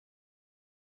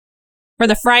for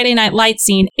the Friday Night Light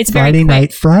scene. It's Friday very quick.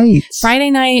 Night Frights.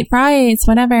 Friday Night Frights,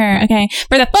 whatever. Okay.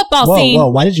 For the football scene. Whoa,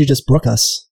 why did you just brook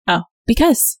us? Oh,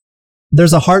 because.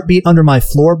 There's a heartbeat under my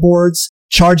floorboards,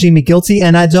 charging me guilty,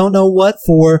 and I don't know what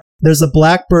for. There's a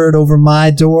blackbird over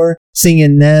my door,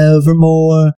 singing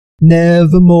nevermore,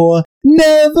 nevermore,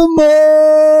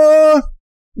 nevermore.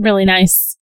 Really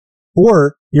nice.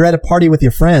 Or you're at a party with your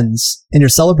friends, and you're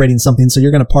celebrating something, so you're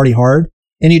going to party hard,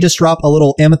 and you just drop a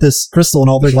little amethyst crystal in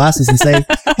all their glasses and say,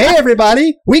 hey,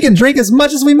 everybody, we can drink as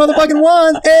much as we motherfucking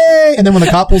want, hey! And then when the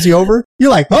cop pulls you over,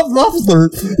 you're like, officer,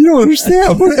 you don't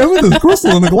understand. Put amethyst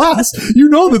crystal in the glass. You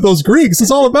know that those Greeks is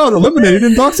all about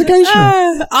eliminating intoxication.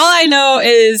 All I know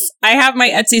is I have my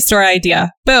Etsy store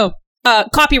idea. Boom.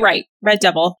 Copyright, Red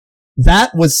Devil.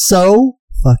 That was so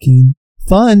fucking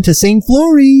fun to sing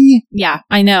Flory. Yeah,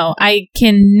 I know. I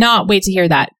cannot wait to hear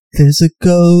that. There's a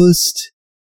ghost,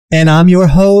 and I'm your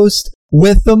host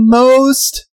with the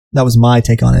most. That was my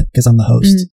take on it, because I'm the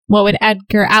host. What would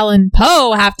Edgar Allan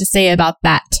Poe have to say about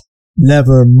that?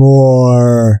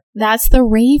 Nevermore. That's the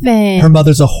Raven. Her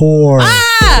mother's a whore.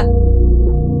 Ah!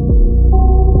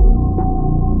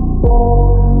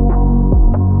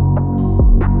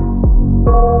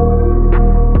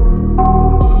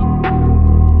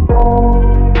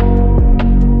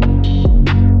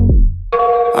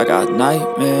 I got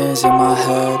nightmares in my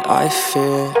head, I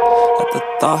fear that the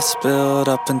thoughts build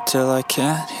up until I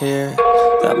can't hear,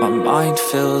 that my mind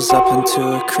fills up into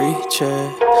a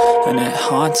creature, and it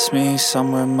haunts me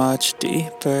somewhere much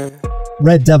deeper.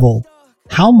 Red Devil,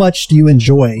 how much do you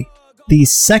enjoy the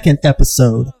second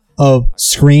episode of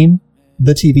Scream,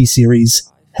 the TV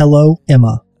series, Hello,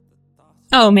 Emma?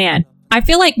 Oh man, I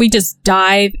feel like we just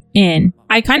dive in.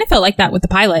 I kind of felt like that with the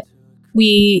pilot.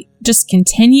 We just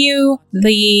continue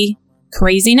the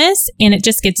craziness, and it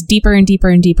just gets deeper and deeper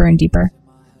and deeper and deeper.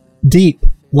 Deep,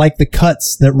 like the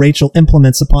cuts that Rachel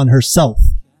implements upon herself.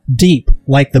 Deep,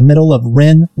 like the middle of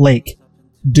Wren Lake.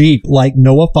 Deep, like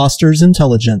Noah Foster's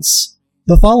intelligence.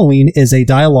 The following is a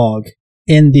dialogue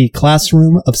in the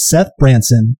classroom of Seth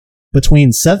Branson,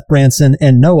 between Seth Branson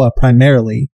and Noah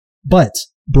primarily, but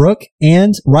Brooke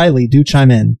and Riley do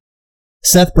chime in.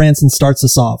 Seth Branson starts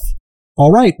us off. All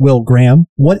right, Will Graham,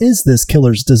 what is this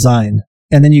killer's design?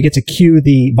 And then you get to cue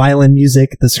the violin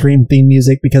music, the Scream theme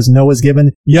music, because Noah's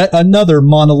given yet another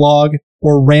monologue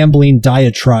or rambling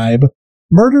diatribe.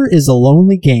 Murder is a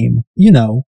lonely game, you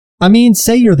know. I mean,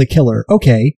 say you're the killer.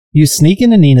 Okay, you sneak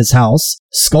into Nina's house,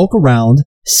 skulk around,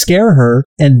 scare her,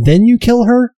 and then you kill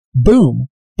her? Boom.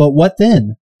 But what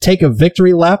then? Take a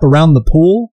victory lap around the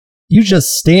pool? You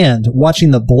just stand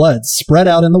watching the blood spread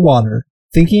out in the water,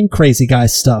 thinking crazy guy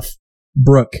stuff.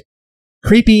 Brooke.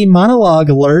 Creepy monologue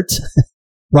alert.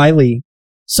 Riley.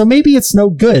 So maybe it's no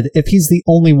good if he's the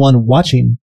only one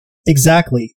watching.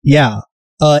 Exactly. Yeah.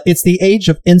 It's the age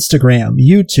of Instagram,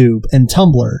 YouTube, and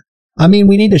Tumblr. I mean,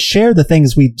 we need to share the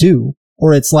things we do,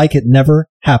 or it's like it never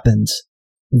happened.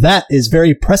 That is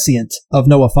very prescient of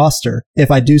Noah Foster, if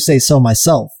I do say so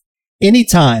myself.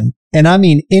 Anytime, and I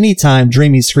mean anytime,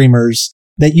 Dreamy Screamers,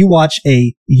 that you watch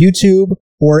a YouTube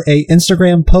or a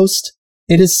Instagram post,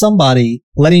 it is somebody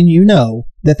letting you know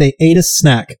that they ate a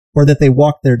snack, or that they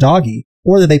walked their doggy,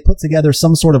 or that they put together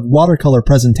some sort of watercolor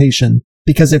presentation,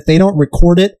 because if they don't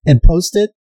record it and post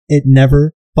it, it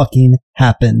never fucking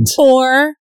happened.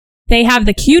 Or they have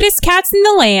the cutest cats in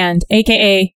the land,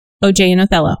 aka OJ and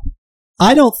Othello.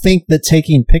 I don't think that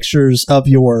taking pictures of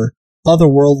your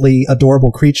otherworldly,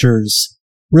 adorable creatures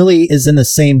really is in the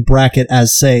same bracket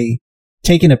as, say,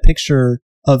 taking a picture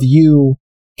of you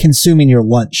consuming your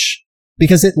lunch.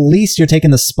 Because at least you're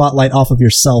taking the spotlight off of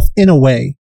yourself in a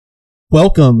way.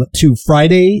 Welcome to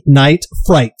Friday Night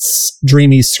Frights,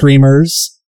 Dreamy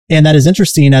Screamers. And that is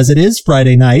interesting as it is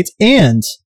Friday night, and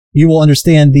you will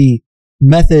understand the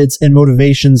methods and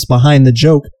motivations behind the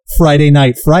joke Friday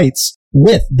Night Frights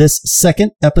with this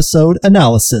second episode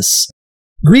analysis.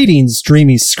 Greetings,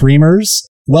 Dreamy Screamers.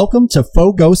 Welcome to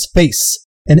Faux Ghostface,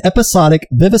 an episodic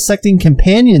vivisecting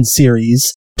companion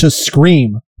series to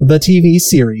Scream, the TV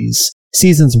series.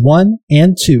 Seasons 1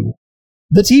 and 2.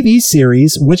 The TV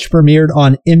series, which premiered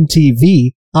on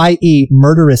MTV, i.e.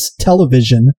 Murderous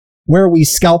Television, where we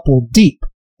scalpel deep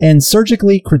and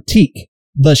surgically critique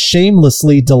the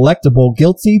shamelessly delectable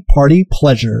guilty party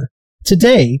pleasure.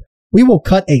 Today, we will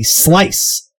cut a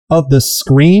slice of the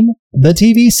Scream, the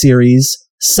TV series,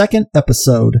 second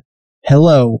episode.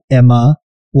 Hello, Emma.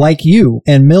 Like you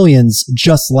and millions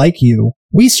just like you,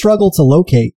 we struggle to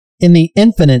locate in the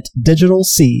infinite digital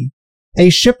sea a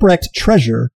shipwrecked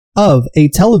treasure of a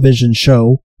television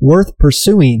show worth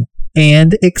pursuing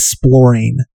and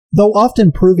exploring. Though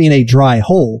often proving a dry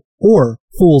hole, or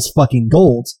fool's fucking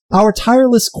gold, our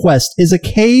tireless quest is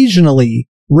occasionally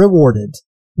rewarded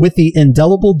with the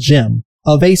indelible gem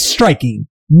of a striking,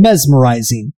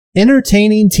 mesmerizing,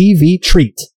 entertaining TV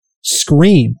treat.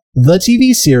 Scream, the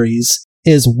TV series,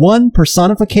 is one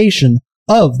personification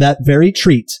of that very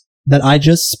treat that I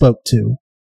just spoke to.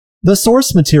 The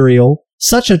source material,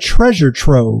 such a treasure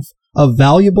trove of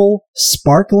valuable,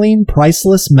 sparkling,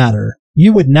 priceless matter,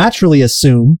 you would naturally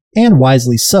assume, and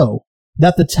wisely so,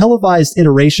 that the televised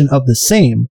iteration of the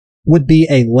same would be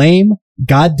a lame,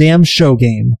 goddamn show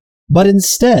game. But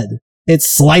instead, it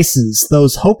slices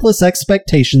those hopeless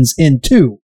expectations in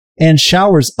two and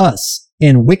showers us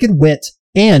in wicked wit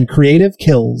and creative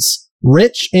kills,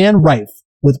 rich and rife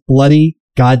with bloody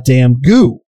goddamn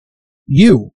goo.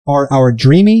 You are our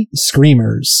dreamy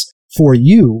screamers, for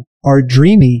you are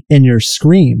dreamy in your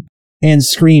scream and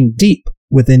scream deep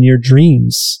within your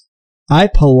dreams. I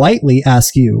politely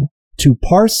ask you to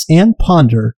parse and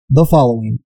ponder the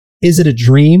following. Is it a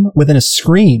dream within a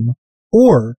scream,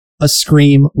 or a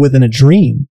scream within a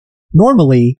dream?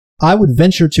 Normally, I would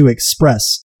venture to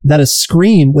express that a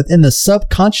scream within the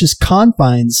subconscious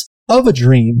confines of a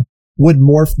dream would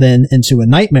morph then into a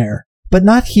nightmare, but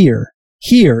not here.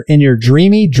 Here, in your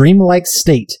dreamy, dreamlike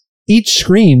state, each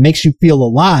scream makes you feel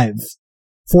alive.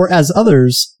 For as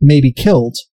others may be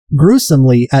killed,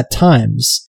 gruesomely at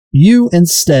times, you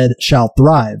instead shall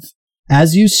thrive,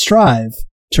 as you strive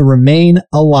to remain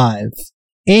alive,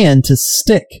 and to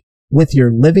stick with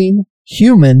your living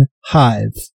human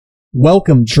hive.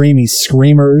 Welcome, dreamy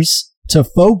screamers, to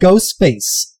Faux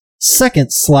Ghostface,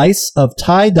 second slice of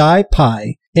tie-dye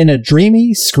pie in a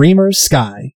dreamy screamer's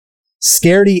sky.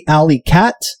 Scaredy alley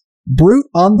cat, brute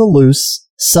on the loose,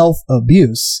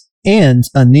 self-abuse, and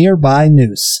a nearby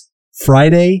noose.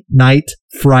 Friday Night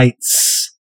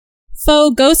Frights.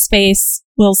 Faux Ghostface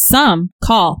will some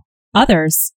call,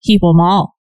 others he will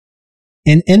maul.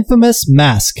 An infamous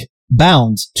mask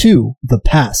bound to the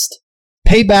past.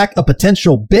 Payback a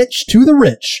potential bitch to the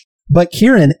rich, but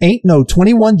Kieran ain't no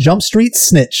 21 Jump Street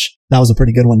snitch. That was a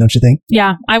pretty good one, don't you think?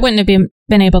 Yeah, I wouldn't have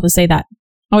been able to say that.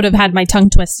 I would have had my tongue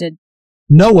twisted.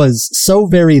 Noah's so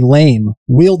very lame,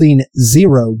 wielding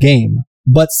zero game,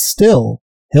 but still,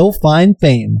 he'll find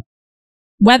fame.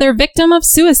 Whether victim of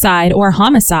suicide or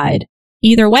homicide,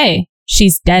 either way,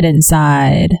 she's dead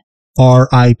inside.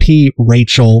 R.I.P.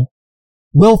 Rachel.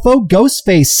 Will Faux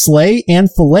Ghostface slay and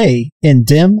fillet in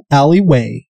dim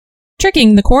alleyway?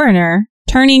 Tricking the coroner,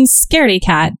 turning scaredy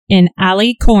cat in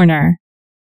alley corner.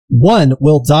 One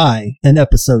will die in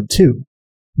episode 2.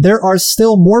 There are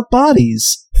still more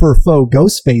bodies for Faux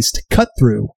Ghostface to cut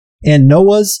through, and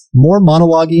Noah's more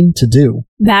monologuing to do.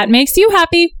 That makes you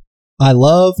happy. I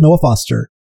love Noah Foster,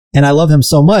 and I love him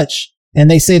so much, and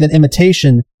they say that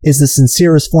imitation is the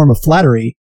sincerest form of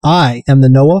flattery. I am the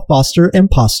Noah Foster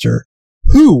imposter.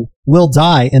 Who will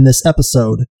die in this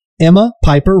episode? Emma,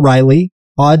 Piper, Riley,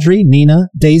 Audrey, Nina,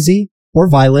 Daisy, or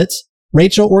Violet,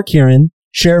 Rachel or Kieran,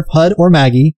 Sheriff Hud or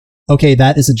Maggie. Okay,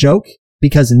 that is a joke,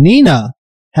 because Nina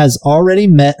has already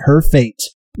met her fate.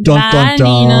 Dun dun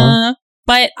dun. Nina.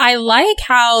 But I like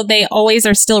how they always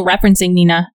are still referencing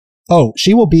Nina. Oh,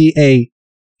 she will be a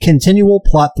continuous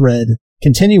plot thread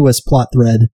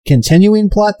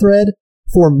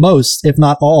for most, if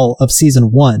not all, of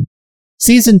season 1.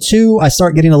 Season 2, I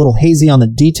start getting a little hazy on the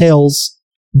details.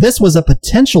 This was a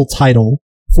potential title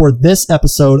for this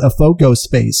episode of Faux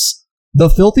Ghostface. The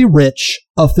Filthy Rich,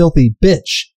 a Filthy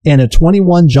Bitch, and a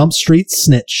 21 Jump Street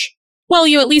Snitch. Well,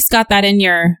 you at least got that in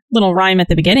your little rhyme at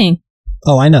the beginning.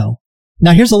 Oh, I know.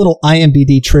 Now here's a little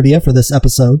IMBD trivia for this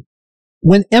episode.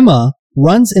 When Emma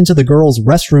runs into the girls'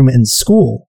 restroom in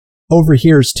school,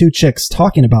 overhears 2 chicks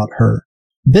talking about her.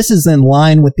 This is in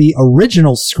line with the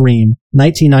original Scream,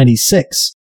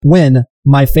 1996, when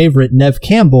my favorite Nev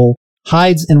Campbell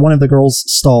hides in one of the girls'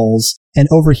 stalls and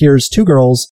overhears 2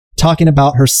 girls talking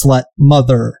about her slut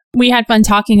mother. We had fun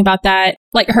talking about that,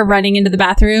 like her running into the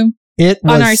bathroom. It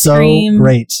was on our so Scream.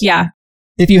 Great. Yeah.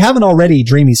 If you haven't already,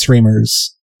 Dreamy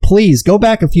Screamers, please go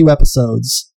back a few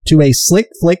episodes to a slick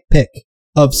flick pick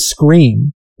of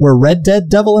Scream, where Red Dead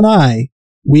Devil and I,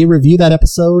 we review that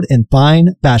episode in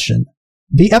fine fashion.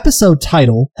 The episode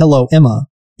title, Hello Emma,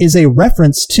 is a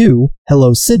reference to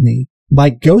Hello Sydney by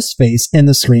Ghostface in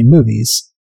the Scream movies.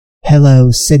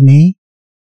 Hello Sydney.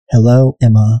 Hello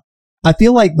Emma. I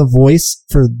feel like the voice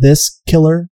for this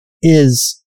killer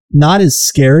is not as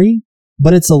scary,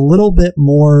 but it's a little bit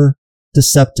more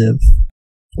deceptive.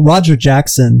 Roger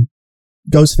Jackson,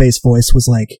 Ghostface voice, was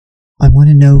like, I want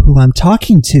to know who I'm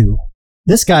talking to.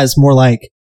 This guy's more like,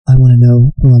 I want to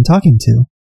know who I'm talking to.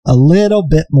 A little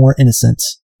bit more innocent.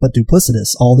 but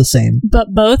duplicitous all the same.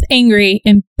 But both angry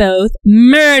and both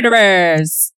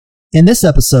murderers. In this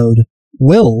episode,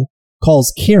 Will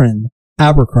calls Kieran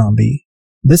Abercrombie.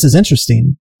 This is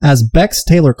interesting, as Bex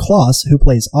Taylor Kloss, who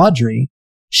plays Audrey,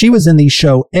 she was in the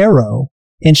show Arrow,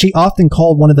 and she often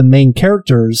called one of the main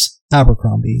characters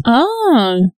Abercrombie.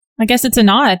 Oh, I guess it's a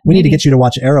nod. We need to get you to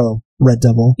watch Arrow, Red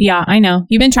Devil. Yeah, I know.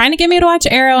 You've been trying to get me to watch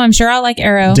Arrow. I'm sure I'll like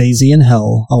Arrow. Daisy in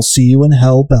Hell. I'll see you in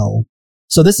Hell, Belle.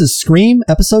 So this is Scream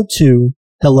Episode 2,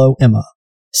 Hello, Emma.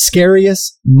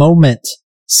 Scariest moment.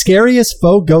 Scariest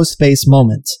faux Ghostface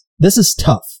moment. This is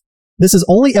tough. This is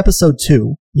only Episode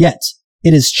 2, yet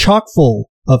it is chock full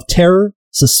of terror,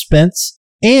 suspense,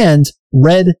 and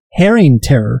red herring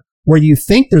terror, where you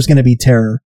think there's going to be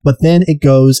terror, but then it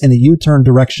goes in a U-turn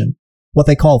direction. What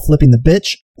they call flipping the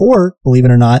bitch, or, believe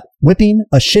it or not, whipping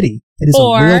a shitty. It is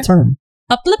a real term.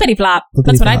 A flippity flop.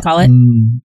 That's what I call it.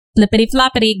 Flippity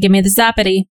floppity, give me the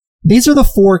zappity. These are the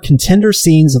 4 contender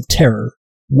scenes of terror.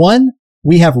 1,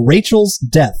 we have Rachel's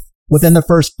death within the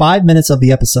first 5 minutes of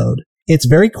the episode. It's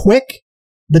very quick.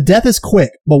 The death is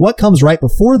quick, but what comes right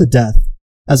before the death,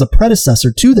 as a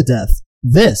predecessor to the death,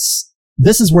 this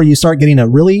is where you start getting a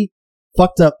really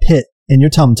fucked up pit in your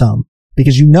tum-tum,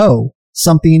 because you know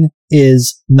something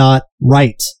is not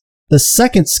right. The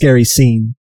second scary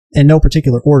scene, in no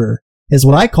particular order, is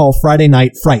what I call Friday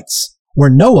Night Frights, where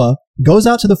Noah goes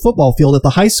out to the football field at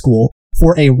the high school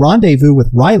for a rendezvous with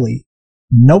Riley.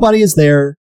 Nobody is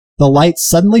there. The lights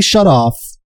suddenly shut off.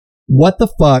 What the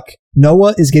fuck?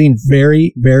 Noah is getting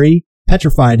very, very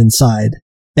petrified inside.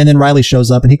 And then Riley shows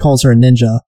up and he calls her a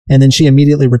ninja. And then she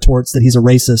immediately retorts that he's a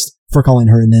racist for calling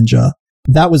her a ninja.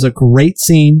 That was a great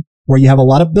scene where you have a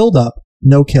lot of build-up,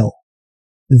 no kill.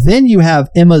 Then you have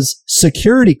Emma's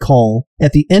security call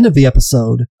at the end of the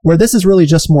episode, where this is really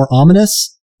just more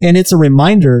ominous, and it's a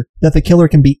reminder that the killer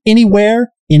can be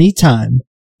anywhere, anytime.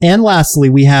 And lastly,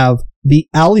 we have the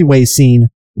alleyway scene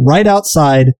right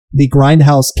outside the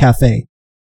Grindhouse Cafe.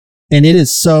 And it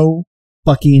is so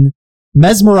fucking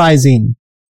mesmerizing.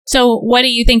 So what do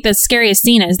you think the scariest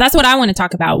scene is? That's what I want to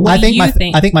talk about. What do you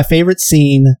think? I think my favorite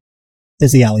scene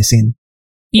is the alley scene.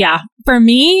 Yeah. For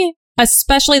me,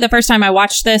 especially the first time I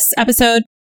watched this episode,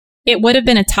 it would have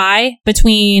been a tie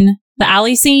between the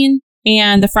alley scene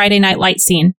and the Friday Night Light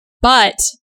scene. But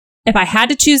if I had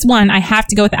to choose one, I have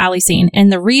to go with the alley scene.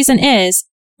 And the reason is,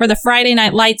 for the Friday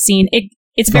Night Light scene,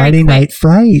 it's very quick. Friday Night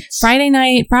Frights. Friday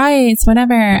Night Frights,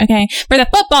 whatever. Okay. For the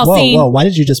football scene. Whoa, why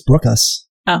did you just brook us?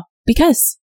 Oh,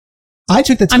 because I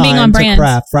took the time to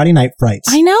craft Friday Night Frights.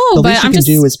 I know, the least you can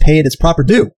do is pay it its proper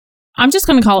due. I'm just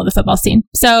going to call it the football scene.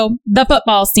 So, the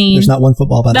football scene. There's not one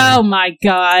football, by the way. Oh my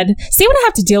God. See what I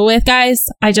have to deal with, guys?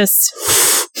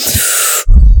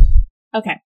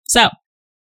 Okay. So,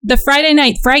 the Friday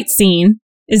Night Fright scene,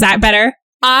 is that better?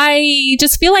 I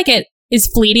just feel like it is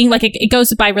fleeting. Like it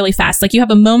goes by really fast. Like you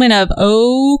have a moment of,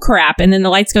 oh crap, and then the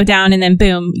lights go down and then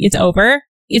boom, it's over.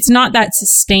 It's not that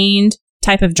sustained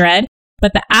type of dread.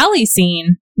 But the alley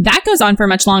scene, that goes on for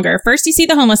much longer. First you see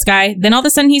the homeless guy, then all of a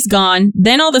sudden he's gone,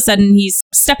 then all of a sudden he's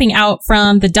stepping out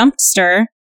from the dumpster,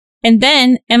 and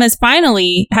then Emma's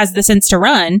finally has the sense to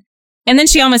run, and then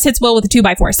she almost hits Will with a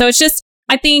 2x4. So it's just,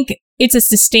 I think it's a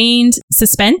sustained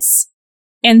suspense,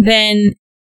 and then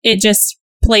it just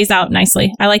plays out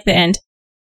nicely. I like the end.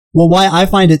 Well, why I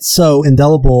find it so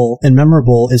indelible and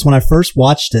memorable is when I first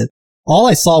watched it, all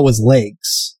I saw was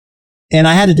legs. And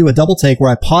I had to do a double take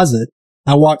where I pause it.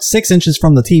 I walk 6 inches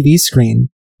from the TV screen,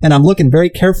 and I'm looking very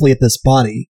carefully at this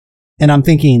body. And I'm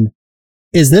thinking,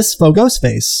 is this faux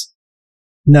Ghostface?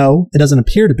 No, it doesn't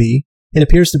appear to be. It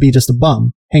appears to be just a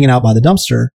bum hanging out by the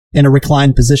dumpster in a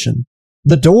reclined position.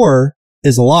 The door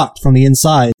is locked from the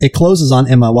inside. It closes on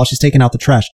Emma while she's taking out the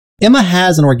trash. Emma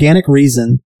has an organic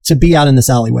reason to be out in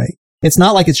this alleyway. It's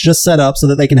not like it's just set up so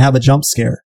that they can have a jump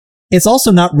scare. It's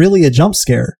also not really a jump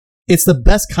scare. It's the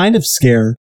best kind of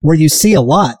scare where you see a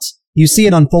lot. You see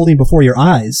it unfolding before your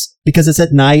eyes because it's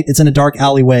at night. It's in a dark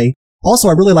alleyway. Also,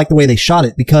 I really like the way they shot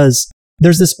it because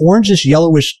there's this orangish,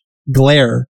 yellowish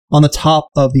glare on the top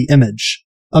of the image.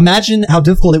 Imagine how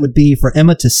difficult it would be for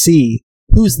Emma to see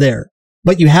who's there.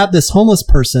 But you have this homeless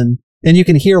person and you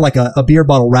can hear like a beer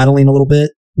bottle rattling a little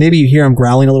bit. Maybe you hear him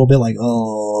growling a little bit like,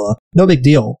 oh, no big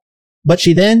deal. But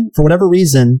she then, for whatever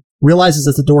reason, realizes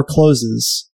that the door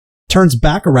closes, turns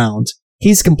back around.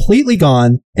 He's completely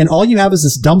gone, and all you have is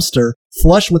this dumpster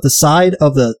flush with the side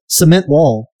of the cement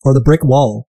wall or the brick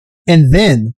wall. And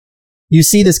then you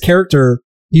see this character,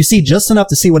 you see just enough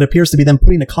to see what appears to be them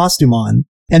putting a costume on,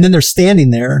 and then they're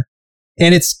standing there,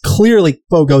 and it's clearly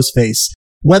faux Ghostface.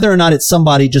 Whether or not it's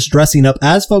somebody just dressing up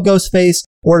as faux Ghostface,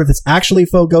 or if it's actually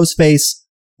faux Ghostface,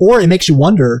 or it makes you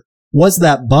wonder, Was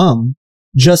that bum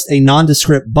just a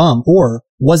nondescript bum, or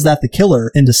was that the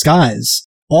killer in disguise,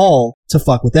 all to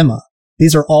fuck with Emma?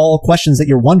 These are all questions that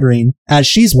you're wondering as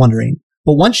she's wondering.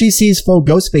 But once she sees Faux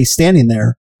Ghostface standing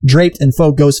there, draped in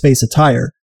Faux Ghostface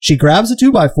attire, she grabs a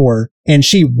 2x4 and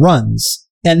she runs,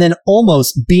 and then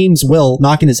almost beams Will,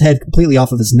 knocking his head completely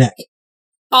off of his neck.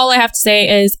 All I have to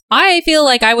say is, I feel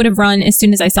like I would have run as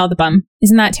soon as I saw the bum.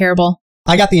 Isn't that terrible?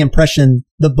 I got the impression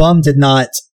the bum did not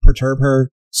perturb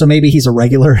her, so maybe he's a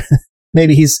regular.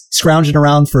 Maybe he's scrounging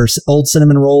around for old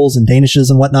cinnamon rolls and danishes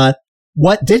and whatnot.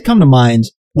 What did come to mind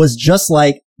was just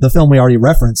like the film we already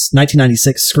referenced,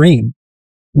 1996 Scream,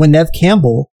 when Neve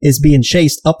Campbell is being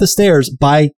chased up the stairs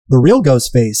by the real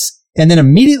Ghostface, and then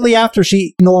immediately after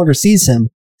she no longer sees him,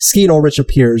 Skeet Ulrich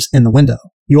appears in the window.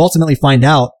 You ultimately find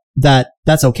out that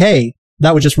that's okay.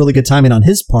 That was just really good timing on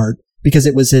his part, because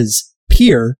it was his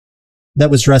peer that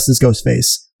was dressed as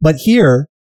Ghostface. But here,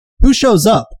 who shows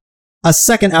up a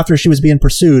second after she was being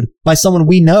pursued by someone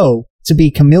we know to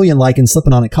be chameleon-like and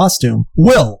slipping on a costume?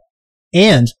 Will.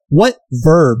 And what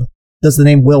verb does the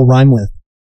name Will rhyme with?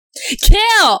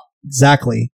 Kill!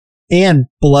 Exactly. And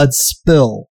blood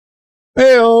spill.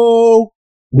 Heyo!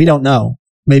 We don't know.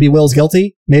 Maybe Will's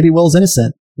guilty. Maybe Will's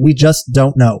innocent. We just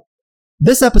don't know.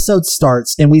 This episode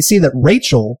starts and we see that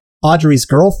Rachel, Audrey's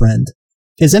girlfriend,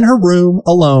 is in her room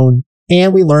alone,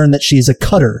 and we learn that she's a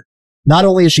cutter. Not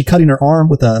only is she cutting her arm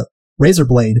with a razor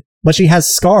blade, but she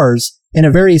has scars in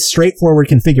a very straightforward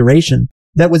configuration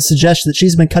that would suggest that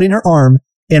she's been cutting her arm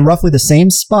in roughly the same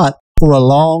spot for a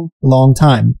long, long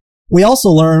time. We also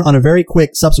learn on a very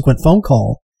quick subsequent phone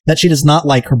call that she does not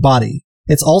like her body.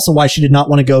 It's also why she did not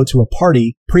want to go to a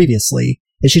party previously,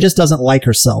 is she just doesn't like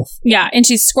herself. Yeah, and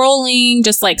she's scrolling,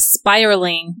 just like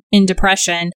spiraling in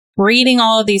depression, reading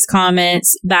all of these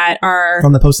comments that are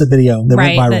from the posted video that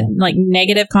went viral. Like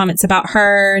negative comments about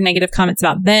her, negative comments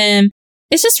about them.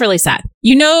 It's just really sad.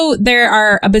 You know, there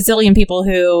are a bazillion people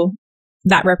who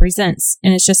that represents,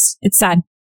 and it's sad.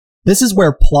 This is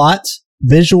where plot,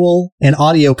 visual, and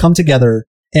audio come together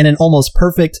in an almost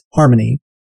perfect harmony.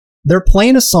 They're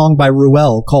playing a song by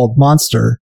Ruel called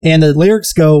Monster, and the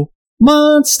lyrics go,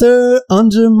 "Monster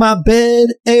under my bed,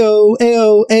 ayo,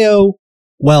 ayo, ayo."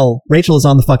 Well, Rachel is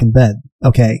on the fucking bed,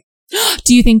 okay?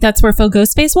 Do you think that's where Faux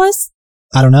Ghostface was?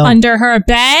 I don't know. Under her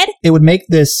bed? It would make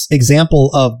this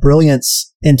example of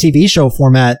brilliance in TV show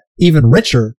format even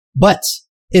richer, but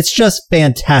it's just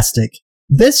fantastic.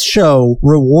 This show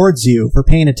rewards you for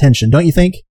paying attention, don't you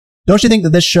think? Don't you think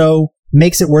that this show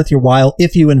makes it worth your while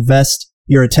if you invest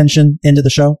your attention into the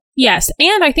show? Yes,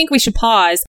 and I think we should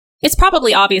pause. It's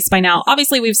probably obvious by now.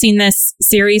 Obviously, we've seen this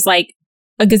series like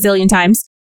a gazillion times,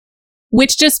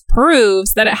 which just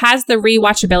proves that it has the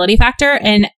rewatchability factor.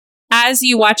 And as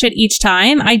you watch it each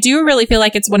time, I do really feel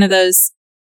like it's one of those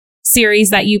series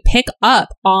that you pick up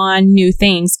on new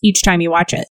things each time you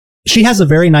watch it. She has a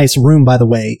very nice room, by the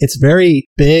way. It's very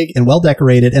big and well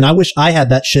decorated, and I wish I had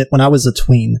that shit when I was a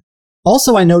tween.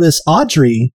 Also, I noticed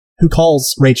Audrey, who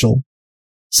calls Rachel,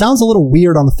 sounds a little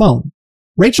weird on the phone.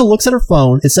 Rachel looks at her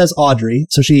phone. It says Audrey,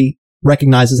 so she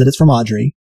recognizes that it's from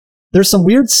Audrey. There's some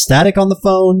weird static on the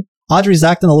phone. Audrey's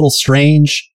acting a little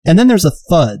strange. And then there's a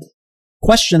thud.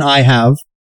 Question I have.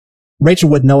 Rachel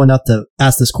wouldn't know enough to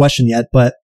ask this question yet,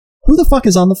 but who the fuck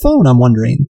is on the phone, I'm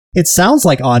wondering? It sounds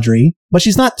like Audrey, but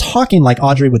she's not talking like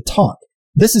Audrey would talk.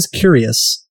 This is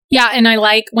curious. Yeah, and I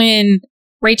like when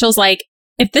Rachel's like,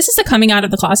 if this is a coming out of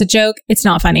the closet joke, it's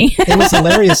not funny. It was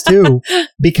hilarious too,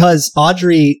 because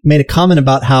Audrey made a comment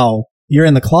about how you're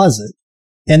in the closet.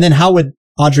 And then how would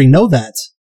Audrey know that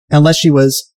unless she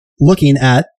was looking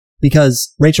at,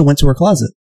 because Rachel went to her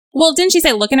closet? Well, didn't she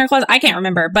say look in her closet? I can't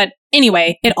remember. But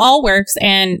anyway, it all works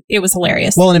and it was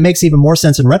hilarious. Well, and it makes even more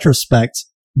sense in retrospect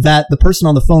that the person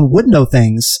on the phone would know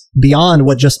things beyond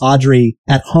what just Audrey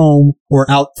at home or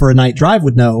out for a night drive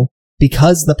would know,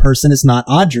 because the person is not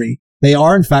Audrey. They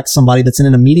are, in fact, somebody that's in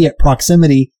an immediate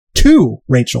proximity to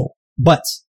Rachel. But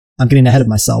I'm getting ahead of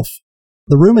myself.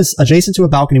 The room is adjacent to a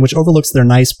balcony which overlooks their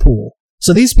nice pool.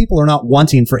 So these people are not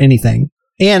wanting for anything.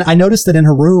 And I noticed that in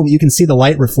her room, you can see the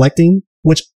light reflecting,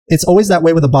 which it's always that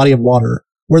way with a body of water,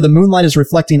 where the moonlight is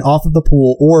reflecting off of the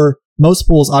pool, or most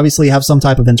pools obviously have some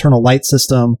type of internal light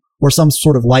system or some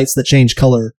sort of lights that change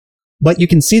color. But you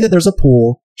can see that there's a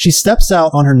pool. She steps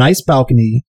out on her nice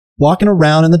balcony, walking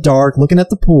around in the dark, looking at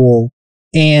the pool,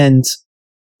 and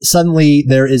suddenly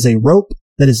there is a rope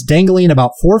that is dangling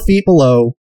about 4 feet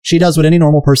below. She does what any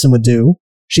normal person would do.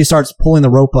 She starts pulling the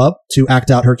rope up to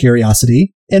act out her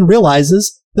curiosity and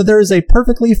realizes that there is a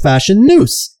perfectly fashioned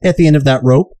noose at the end of that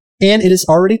rope, and it is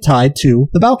already tied to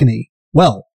the balcony.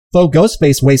 Well, Faux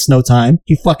Ghostface wastes no time.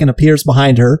 He fucking appears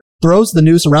behind her, throws the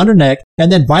noose around her neck,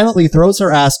 and then violently throws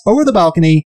her ass over the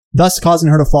balcony, thus causing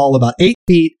her to fall about 8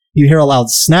 feet. You hear a loud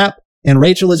snap, and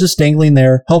Rachel is just dangling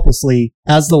there helplessly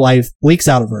as the life leaks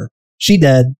out of her. She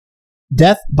dead.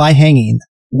 Death by hanging.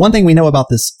 One thing we know about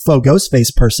this faux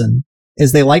Ghostface person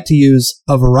is they like to use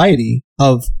a variety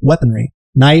of weaponry.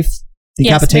 Knife,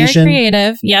 decapitation. Yes, very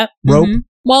creative. Yep. Rope. Mm-hmm.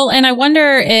 Well, and I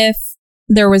wonder if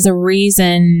there was a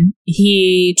reason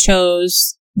he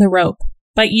chose the rope.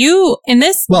 But you, in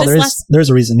this... Well, there's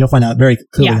a reason. You'll find out very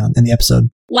clearly in the episode.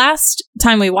 Last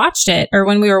time we watched it, or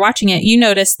when we were watching it, you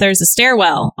noticed there's a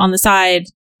stairwell on the side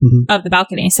of the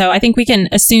balcony. So I think we can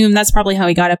assume that's probably how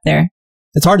he got up there.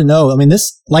 It's hard to know. I mean,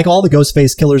 this, like all the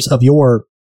Ghostface killers of yore,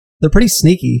 they're pretty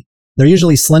sneaky. They're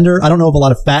usually slender. I don't know of a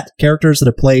lot of fat characters that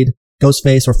have played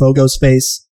Ghostface or faux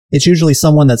Ghostface. It's usually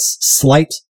someone that's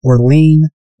slight or lean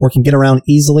or can get around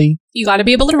easily. You got to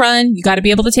be able to run. You got to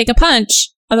be able to take a punch.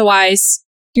 Otherwise,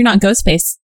 you're not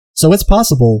Ghostface. So it's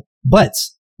possible, but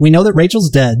we know that Rachel's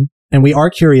dead, and we are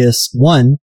curious,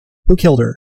 one, who killed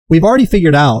her? We've already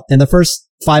figured out in the first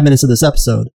 5 minutes of this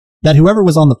episode that whoever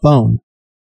was on the phone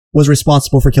was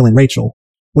responsible for killing Rachel.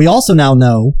 We also now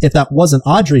know if that wasn't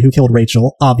Audrey who killed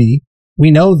Rachel, Avi,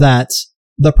 we know that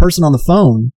the person on the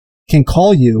phone can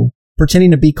call you,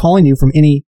 pretending to be calling you from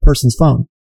any person's phone.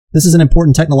 This is an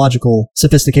important technological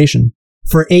sophistication.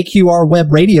 For AQR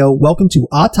Web Radio, welcome to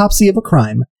Autopsy of a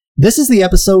Crime. This is the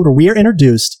episode where we are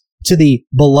introduced to the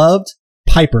beloved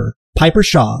Piper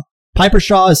Shaw. Piper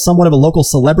Shaw is somewhat of a local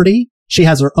celebrity. She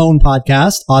has her own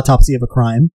podcast, Autopsy of a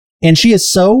Crime, and she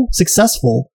is so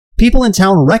successful, people in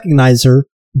town recognize her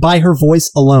by her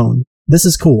voice alone. This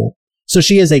is cool. So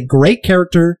she is a great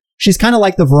character. She's kind of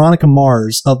like the Veronica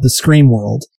Mars of the Scream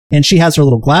world, and she has her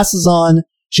little glasses on.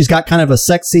 She's got kind of a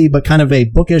sexy but kind of a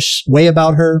bookish way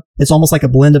about her. It's almost like a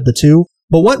blend of the two.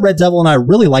 But what Red Devil and I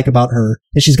really like about her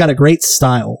is she's got a great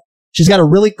style. She's got a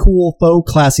really cool, faux,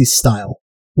 classy style.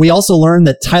 We also learned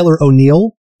that Tyler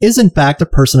O'Neill is in fact a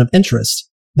person of interest.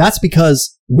 That's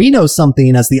because we know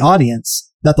something as the audience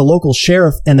that the local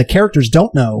sheriff and the characters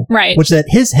don't know. Right. Which that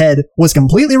his head was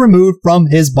completely removed from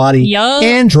his body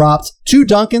and dropped to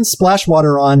Duncan splash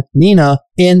water on Nina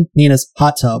in Nina's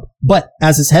hot tub. But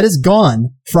as his head is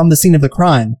gone from the scene of the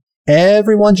crime,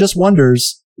 everyone just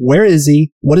wonders, where is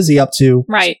he? What is he up to?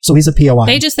 Right. So he's a POI.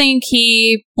 They just think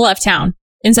he left town.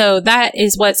 And so that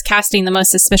is what's casting the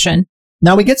most suspicion.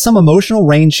 Now we get some emotional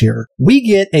range here. We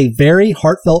get a very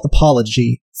heartfelt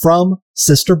apology from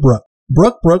Sister Brooke.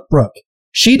 Brooke.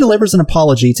 She delivers an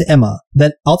apology to Emma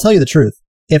that, I'll tell you the truth,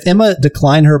 if Emma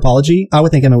declined her apology, I would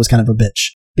think Emma was kind of a bitch.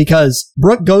 Because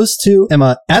Brooke goes to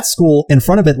Emma at school in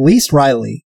front of at least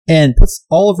Riley and puts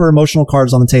all of her emotional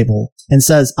cards on the table and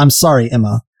says, I'm sorry,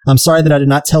 Emma. I'm sorry that I did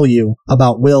not tell you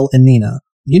about Will and Nina.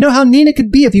 You know how Nina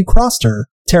could be if you crossed her.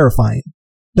 Terrifying.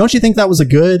 Don't you think that was a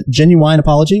good, genuine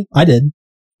apology? I did.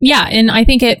 Yeah, and I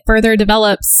think it further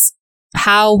develops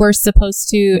how we're supposed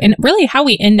to, and really how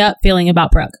we end up feeling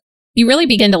about Brooke. You really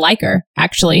begin to like her,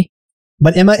 actually.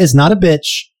 But Emma is not a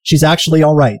bitch. She's actually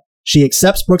all right. She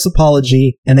accepts Brooke's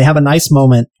apology, and they have a nice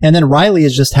moment. And then Riley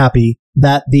is just happy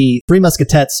that the Three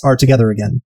Musketeers are together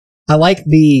again. I like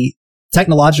the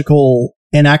technological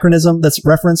anachronism that's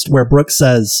referenced where Brooke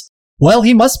says, well,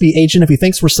 he must be agent if he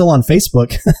thinks we're still on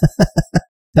Facebook.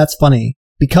 That's funny,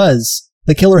 because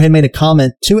the killer had made a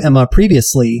comment to Emma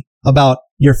previously about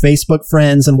your Facebook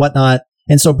friends and whatnot.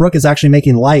 And so Brooke is actually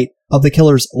making light of the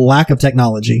killer's lack of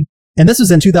technology. And this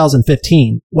was in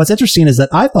 2015. What's interesting is that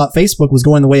I thought Facebook was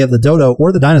going the way of the dodo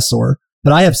or the dinosaur,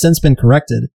 but I have since been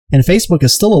corrected. And Facebook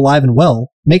is still alive and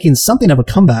well, making something of a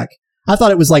comeback. I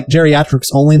thought it was like geriatrics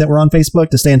only that were on Facebook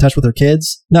to stay in touch with their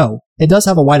kids. No, it does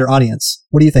have a wider audience.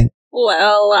 What do you think?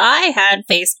 Well, I had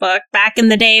Facebook back in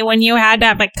the day when you had to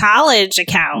have a college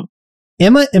account.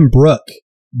 Emma and Brooke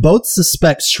both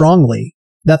suspect strongly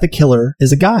that the killer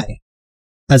is a guy,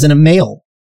 as in a male,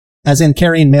 as in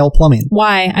carrying male plumbing.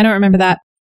 Why? I don't remember that.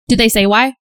 Did they say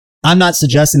why? I'm not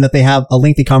suggesting that they have a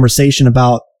lengthy conversation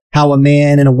about how a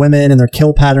man and a woman and their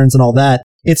kill patterns and all that.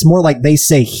 It's more like they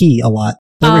say he a lot.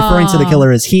 They're referring to the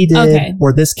killer as he did,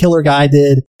 or this killer guy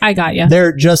did. I got you.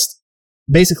 They're just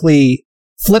basically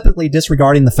flippantly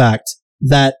disregarding the fact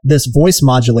that this voice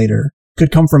modulator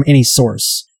could come from any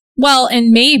source. Well,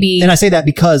 and maybe... And I say that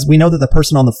because we know that the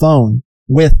person on the phone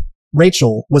with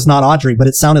Rachel was not Audrey, but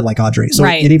it sounded like Audrey. So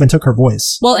it even took her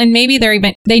voice. Well, and maybe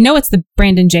they know it's the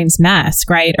Brandon James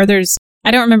mask, right? Or I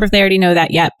don't remember if they already know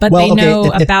that yet, but they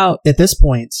know about... At this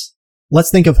point, let's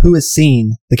think of who has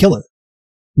seen the killer.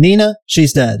 Nina,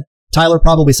 she's dead. Tyler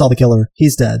probably saw the killer.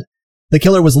 He's dead. The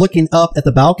killer was looking up at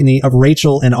the balcony of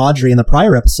Rachel and Audrey in the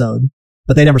prior episode,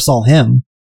 but they never saw him.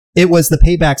 It was the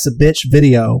Payback's a Bitch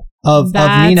video of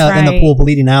Nina in the pool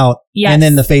bleeding out. Yes. And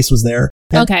then the face was there.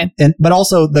 Okay. But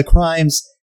also the crimes,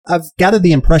 I've gathered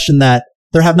the impression that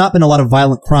there have not been a lot of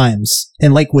violent crimes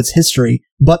in Lakewood's history,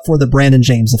 but for the Brandon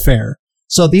James affair.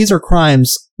 So these are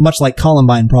crimes much like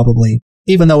Columbine, probably,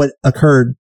 even though it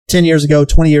occurred 10 years ago,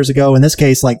 20 years ago, in this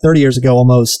case, like 30 years ago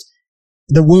almost.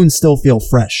 The wounds still feel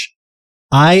fresh.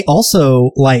 I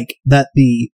also like that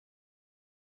the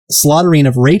slaughtering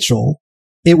of Rachel,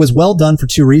 it was well done for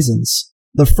two reasons.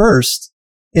 The first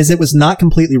is it was not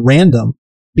completely random,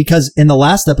 because in the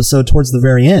last episode, towards the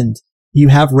very end, you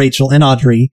have Rachel and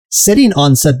Audrey sitting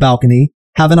on said balcony,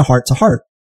 having a heart-to-heart.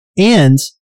 And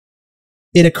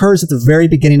it occurs at the very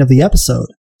beginning of the episode.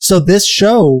 So this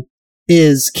show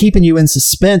is keeping you in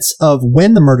suspense of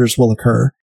when the murders will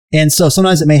occur. And so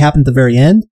sometimes it may happen at the very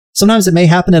end. Sometimes it may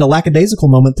happen at a lackadaisical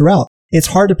moment throughout. It's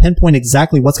hard to pinpoint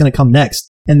exactly what's going to come next.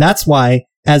 And that's why,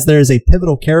 as there is a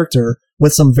pivotal character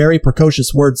with some very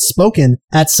precocious words spoken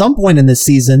at some point in this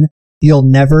season, you'll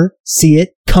never see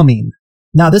it coming.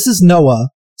 Now, this is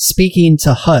Noah speaking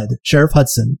to HUD, Sheriff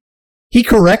Hudson. He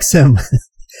corrects him.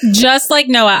 Just like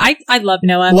Noah. I love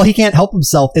Noah. Well, he can't help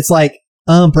himself. It's like,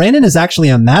 Brandon is actually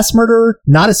a mass murderer,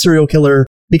 not a serial killer,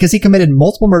 because he committed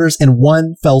multiple murders in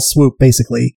one fell swoop,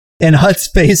 basically. And HUD's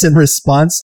face in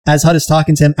response, as HUD is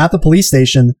talking to him at the police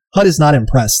station, HUD is not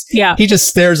impressed. Yeah. He just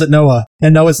stares at Noah,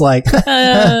 and Noah's like,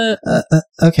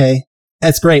 okay.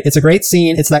 It's great. It's a great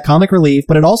scene. It's that comic relief,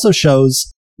 but it also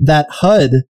shows that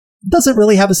HUD doesn't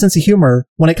really have a sense of humor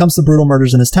when it comes to brutal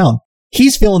murders in his town.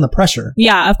 He's feeling the pressure.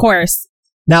 Yeah, of course.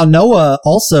 Now, Noah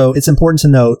also, it's important to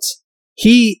note,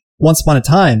 he, once upon a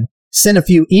time, sent a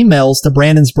few emails to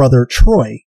Brandon's brother,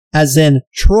 Troy, as in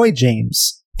Troy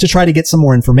James, to try to get some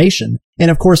more information. And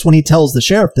of course, when he tells the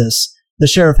sheriff this, the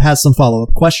sheriff has some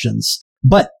follow-up questions.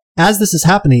 But as this is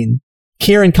happening,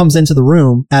 Kieran comes into the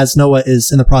room as Noah is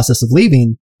in the process of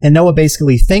leaving, and Noah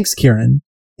basically thanks Kieran.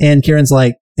 And Kieran's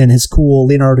like, in his cool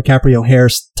Leonardo DiCaprio hair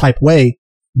type way,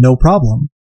 no problem.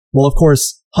 Well, of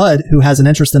course, HUD, who has an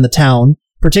interest in the town,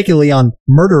 particularly on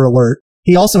Murder Alert,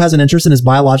 he also has an interest in his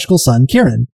biological son,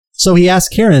 Kieran. So he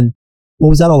asked Kieran, what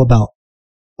was that all about?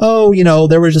 Oh,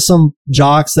 there were just some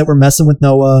jocks that were messing with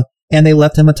Noah, and they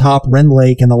left him atop Wren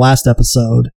Lake in the last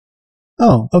episode.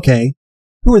 Oh, okay.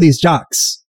 Who are these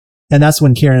jocks? And that's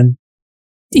when Kieran...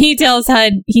 He tells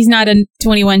HUD he's not a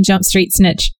 21 Jump Street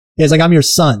snitch. Yeah, he's like, I'm your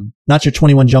son, not your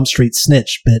 21 Jump Street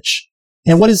snitch, bitch.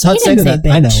 And what does HUD say to that?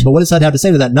 Bitch. I know, but what does HUD have to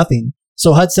say to that? Nothing.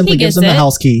 So HUD simply gives him the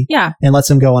house key, and lets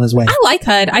him go on his way. I like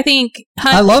HUD. I think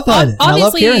HUD... I love HUD, and I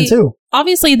love Kieran too.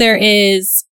 Obviously, there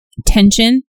is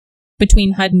tension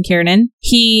between HUD and Kieran.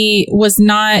 He was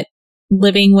not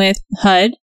living with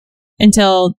HUD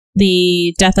until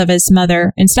the death of his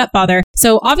mother and stepfather.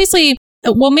 So obviously,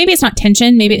 well, maybe it's not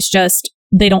tension. Maybe it's just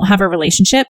they don't have a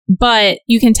relationship. But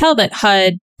you can tell that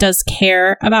HUD does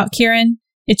care about Kieran.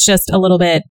 It's just a little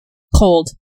bit cold.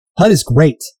 HUD is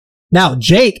great. Now,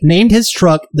 Jake named his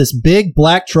truck, this big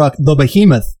black truck, the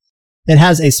Behemoth. It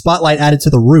has a spotlight added to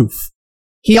the roof.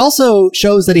 He also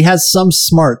shows that he has some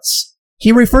smarts.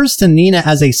 He refers to Nina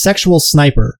as a sexual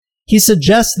sniper. He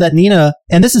suggests that Nina,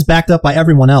 and this is backed up by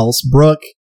everyone else, Brooke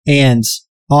and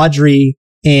Audrey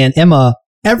and Emma,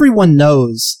 everyone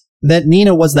knows that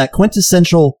Nina was that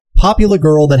quintessential popular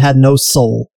girl that had no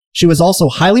soul. She was also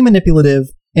highly manipulative,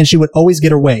 and she would always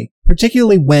get her way,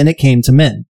 particularly when it came to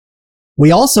men.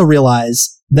 We also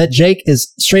realize that Jake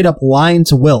is straight up lying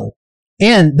to Will,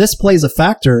 and this plays a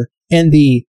factor in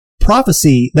the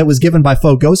prophecy that was given by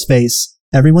Faux Ghostface.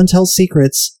 Everyone tells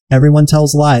secrets, everyone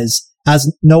tells lies,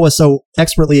 as Noah so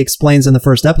expertly explains in the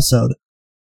first episode.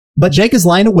 But Jake is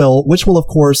lying to Will, which will of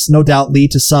course no doubt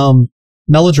lead to some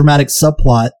melodramatic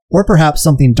subplot, or perhaps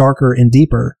something darker and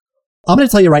deeper. I'm going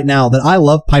to tell you right now that I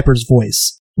love Piper's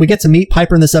voice. We get to meet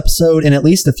Piper in this episode in at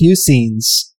least a few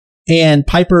scenes, and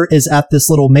Piper is at this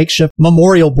little makeshift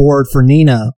memorial board for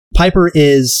Nina. Piper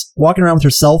is walking around with her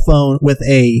cell phone with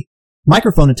a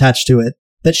microphone attached to it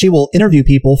that she will interview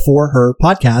people for her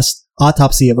podcast,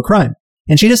 Autopsy of a Crime.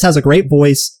 And she just has a great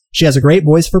voice. She has a great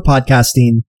voice for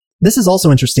podcasting. This is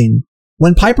also interesting.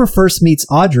 When Piper first meets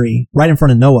Audrey right in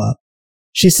front of Noah,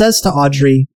 she says to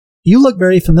Audrey, "You look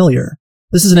very familiar."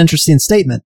 This is an interesting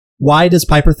statement. Why does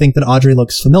Piper think that Audrey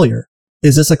looks familiar?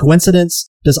 Is this a coincidence?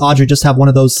 Does Audrey just have one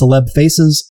of those celeb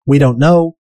faces? We don't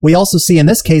know. We also see in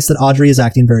this case that Audrey is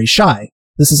acting very shy.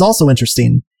 This is also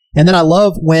interesting. And then I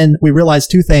love when we realize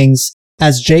two things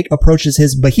as Jake approaches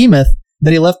his Behemoth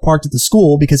that he left parked at the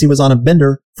school because he was on a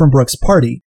bender from Brooke's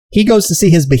party. He goes to see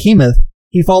his Behemoth.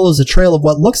 He follows a trail of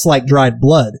what looks like dried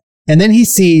blood. And then he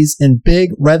sees in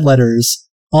big red letters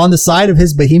on the side of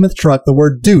his Behemoth truck the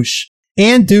word douche.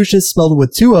 and douche is spelled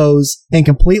with 2 O's and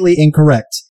completely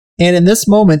incorrect. And in this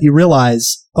moment, you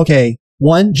realize, okay,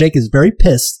 one, Jake is very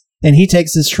pissed, and he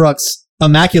takes his truck's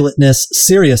immaculateness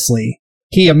seriously.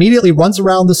 He immediately runs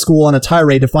around the school on a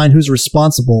tirade to find who's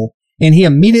responsible, and he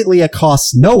immediately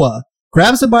accosts Noah,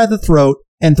 grabs him by the throat,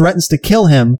 and threatens to kill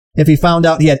him if he found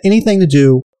out he had anything to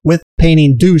do with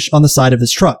painting douche on the side of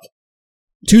his truck.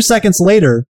 2 seconds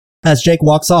later, as Jake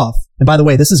walks off, and by the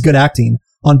way, this is good acting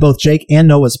on both Jake and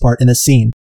Noah's part in this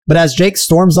scene, but as Jake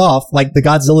storms off like the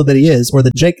Godzilla that he is, or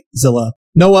the Jakezilla,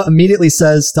 Noah immediately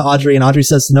says to Audrey, and Audrey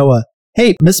says to Noah,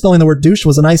 hey, misspelling the word douche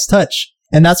was a nice touch.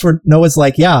 And that's where Noah's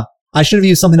like, yeah, I should have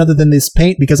used something other than this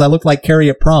paint because I look like Carrie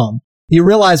at prom. You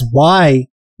realize why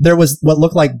there was what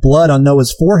looked like blood on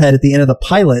Noah's forehead at the end of the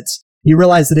pilot. You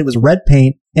realize that it was red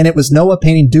paint, and it was Noah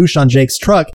painting douche on Jake's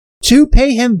truck to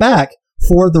pay him back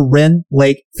for the Wren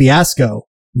Lake fiasco.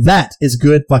 That is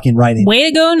good fucking writing. Way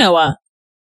to go, Noah.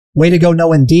 Way to go,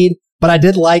 Noah, indeed. But I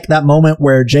did like that moment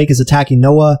where Jake is attacking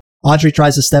Noah. Audrey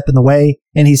tries to step in the way,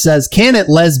 and he says, can it,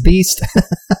 les beast?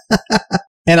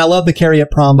 And I love the Carrie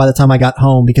at prom by the time I got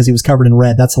home because he was covered in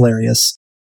red. That's hilarious.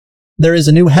 There is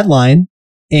a new headline,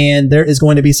 and there is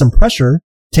going to be some pressure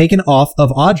taken off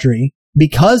of Audrey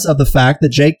because of the fact that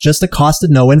Jake just accosted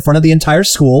Noah in front of the entire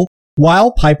school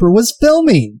while Piper was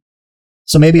filming.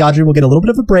 So maybe Audrey will get a little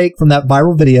bit of a break from that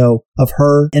viral video of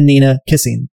her and Nina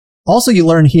kissing. Also, you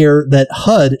learn here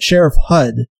that Sheriff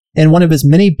Hud, in one of his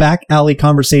many back alley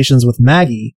conversations with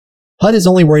Maggie, Hud is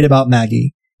only worried about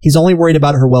Maggie. He's only worried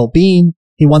about her well-being.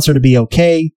 He wants her to be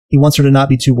okay. He wants her to not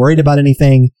be too worried about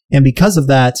anything. And because of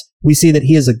that, we see that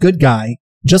he is a good guy,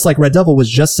 just like Red Devil was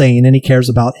just saying, and he cares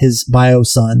about his bio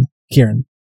son, Kieran.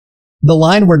 The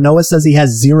line where Noah says he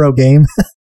has 0 game.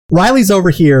 Riley's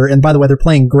over here, and by the way, they're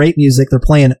playing great music. They're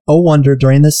playing Oh Wonder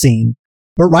during this scene.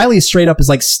 But Riley straight up is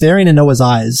like staring in Noah's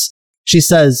eyes. She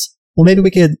says, well, maybe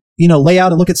we could, lay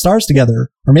out and look at stars together.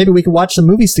 Or maybe we could watch some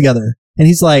movies together. And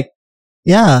he's like,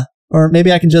 yeah. Or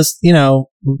maybe I can just,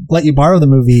 let you borrow the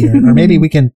movie. Or maybe we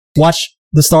can watch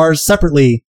the stars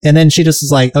separately. And then she just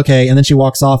is like, okay. And then she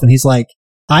walks off and he's like,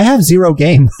 I have 0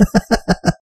 game.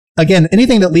 Again,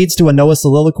 anything that leads to a Noah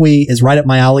soliloquy is right up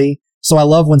my alley. So I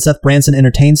love when Seth Branson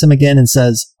entertains him again and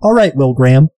says, all right, Will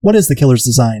Graham, what is the killer's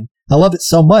design? I love it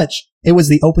so much. It was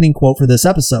the opening quote for this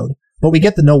episode. But we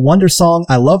get the No Wonder song.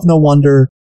 I love No Wonder.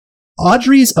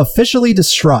 Audrey's officially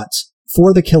distraught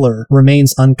for the killer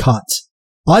remains uncaught.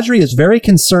 Audrey is very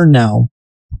concerned now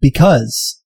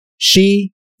because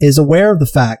she is aware of the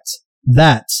fact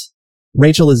that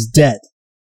Rachel is dead.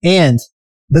 And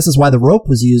this is why the rope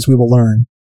was used, we will learn.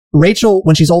 Rachel,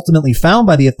 when she's ultimately found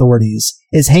by the authorities,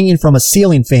 is hanging from a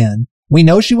ceiling fan. We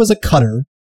know she was a cutter,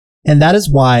 and that is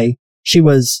why she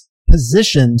was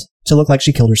positioned to look like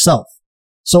she killed herself.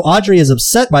 So Audrey is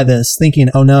upset by this, thinking,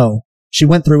 oh no, she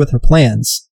went through with her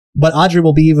plans. But Audrey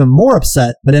will be even more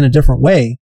upset, but in a different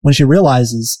way, when she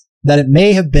realizes that it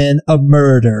may have been a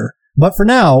murder. But for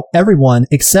now, everyone,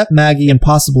 except Maggie and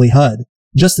possibly Hud,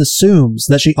 just assumes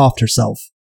that she offed herself.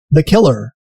 The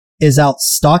killer is out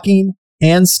stalking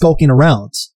and skulking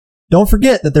around. Don't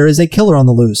forget that there is a killer on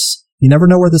the loose. You never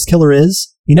know where this killer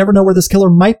is. You never know where this killer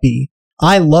might be.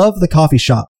 I love the coffee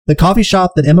shop. The coffee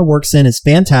shop that Emma works in is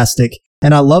fantastic,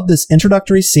 and I love this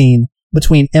introductory scene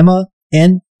between Emma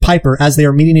and Piper as they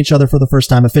are meeting each other for the first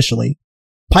time officially.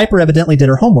 Piper evidently did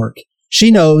her homework.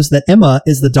 She knows that Emma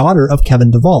is the daughter of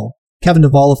Kevin Duvall. Kevin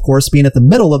Duvall, of course, being at the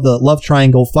middle of the love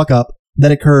triangle fuck-up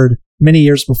that occurred many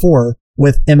years before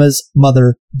with Emma's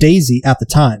mother, Daisy, at the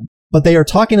time. But they are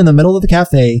talking in the middle of the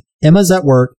cafe. Emma's at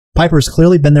work. Piper's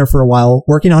clearly been there for a while,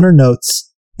 working on her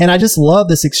notes. And I just love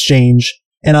this exchange.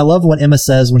 And I love what Emma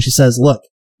says when she says, look,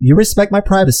 you respect my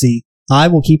privacy. I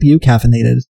will keep you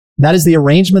caffeinated. That is the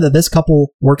arrangement that this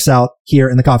couple works out here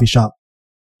in the coffee shop.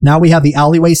 Now we have the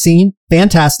alleyway scene.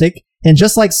 Fantastic. And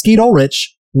just like Skeet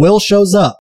Ulrich, Will shows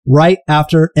up right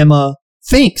after Emma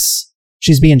thinks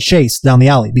she's being chased down the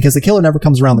alley because the killer never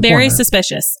comes around the corner. Very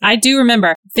suspicious. I do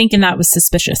remember thinking that was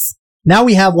suspicious. Now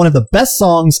we have one of the best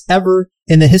songs ever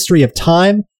in the history of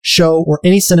time, show, or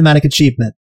any cinematic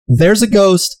achievement. There's a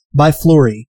Ghost by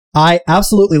Fleury. I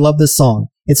absolutely love this song.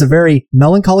 It's a very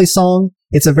melancholy song.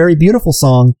 It's a very beautiful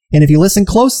song. And if you listen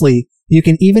closely, you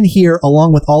can even hear,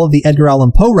 along with all of the Edgar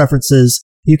Allan Poe references,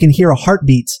 you can hear a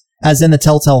heartbeat, as in the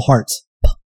Telltale Heart.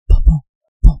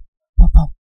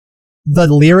 The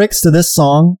lyrics to this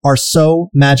song are so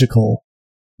magical.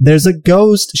 There's a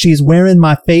ghost, she's wearing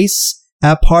my face,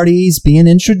 at parties being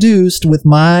introduced with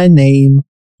my name.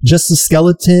 Just a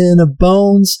skeleton of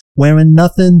bones, wearing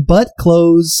nothing but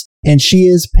clothes, and she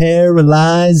is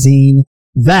paralyzing.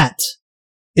 That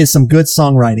is some good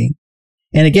songwriting.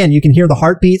 And again, you can hear the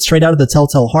heartbeat straight out of the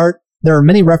Telltale Heart. There are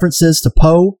many references to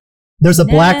Poe. There's a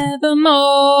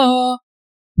Nevermore.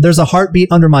 There's a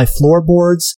heartbeat under my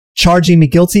floorboards, charging me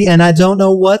guilty, and I don't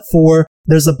know what for.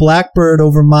 There's a blackbird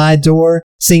over my door,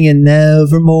 singing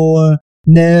nevermore,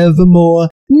 nevermore,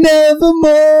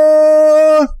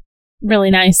 nevermore.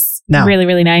 Really nice. Now, really,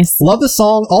 really nice. Love the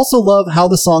song. Also love how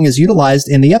the song is utilized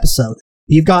in the episode.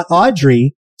 You've got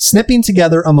Audrey snipping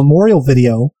together a memorial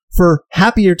video for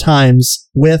happier times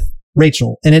with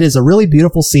Rachel. And it is a really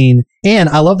beautiful scene. And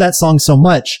I love that song so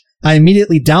much. I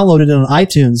immediately downloaded it on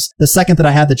iTunes the second that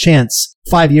I had the chance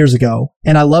 5 years ago.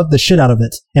 And I love the shit out of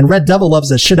it. And Red Devil loves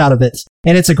the shit out of it.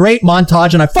 And it's a great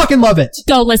montage and I fucking love it.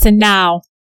 Go listen now.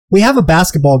 We have a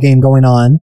basketball game going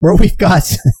on where we've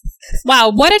got... Wow,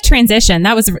 what a transition.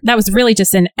 That was really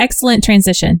just an excellent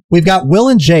transition. We've got Will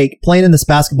and Jake playing in this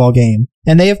basketball game,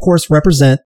 and they, of course,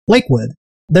 represent Lakewood.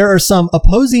 There are some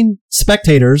opposing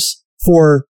spectators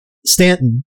for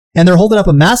Stanton, and they're holding up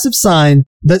a massive sign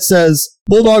that says,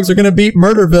 Bulldogs are going to beat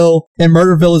Murderville, and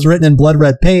Murderville is written in blood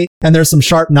red paint, and there's some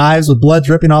sharp knives with blood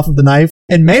dripping off of the knife,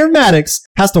 and Mayor Maddox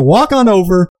has to walk on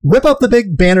over, rip up the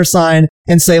big banner sign,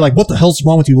 and say, like, what the hell's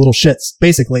wrong with you little shits,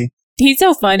 basically. He's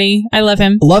so funny. I love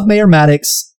him. Love Mayor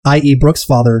Maddox, i.e. Brooke's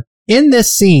father. In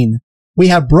this scene, we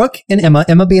have Brooke and Emma.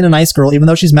 Emma being a nice girl, even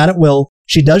though she's mad at Will,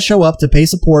 she does show up to pay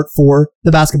support for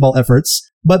the basketball efforts.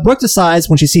 But Brooke decides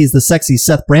when she sees the sexy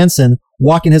Seth Branson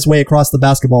walking his way across the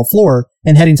basketball floor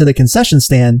and heading to the concession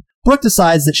stand, Brooke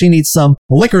decides that she needs some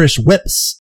licorice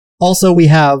whips. Also, we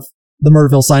have the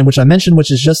Murderville sign, which I mentioned, which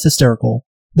is just hysterical.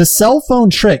 The cell phone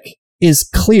trick is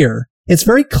clear. It's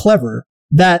very clever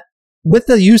that with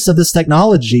the use of this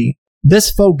technology,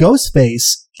 this faux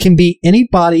Ghostface can be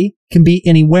anybody, can be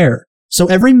anywhere. So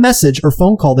every message or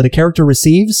phone call that a character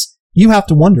receives, you have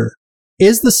to wonder,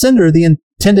 is the sender the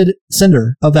intended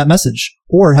sender of that message?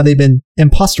 Or have they been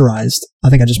imposterized? I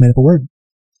think I just made up a word.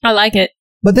 I like it.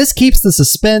 But this keeps the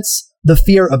suspense, the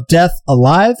fear of death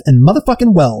alive and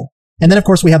motherfucking well. And then, of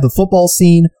course, we have the football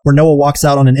scene where Noah walks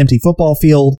out on an empty football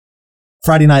field.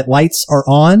 Friday night lights are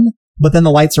on, but then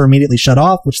the lights are immediately shut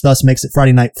off, which thus makes it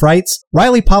Friday Night Frights.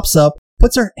 Riley pops up,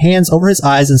 puts her hands over his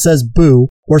eyes and says boo,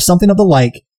 or something of the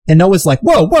like, and Noah's like,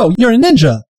 whoa, you're a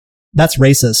ninja. That's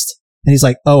racist. And he's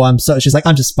like, she's like,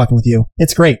 I'm just fucking with you.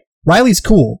 It's great. Riley's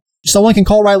cool. Someone can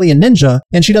call Riley a ninja,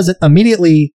 and she doesn't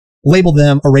immediately label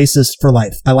them a racist for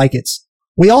life. I like it.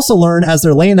 We also learn as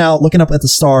they're laying out, looking up at the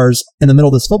stars in the middle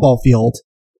of this football field,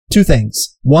 two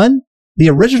things. One, the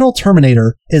original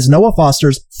Terminator is Noah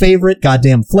Foster's favorite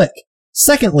goddamn flick.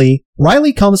 Secondly,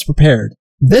 Riley comes prepared.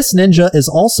 This ninja is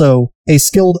also a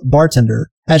skilled bartender,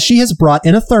 as she has brought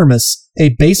in a thermos a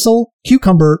basil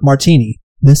cucumber martini.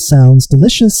 This sounds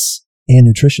delicious and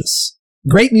nutritious.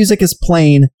 Great music is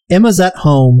playing, Emma's at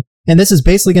home, and this is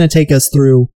basically going to take us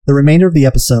through the remainder of the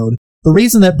episode. The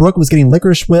reason that Brooke was getting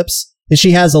licorice whips is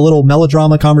she has a little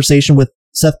melodrama conversation with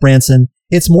Seth Branson.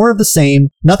 It's more of the same.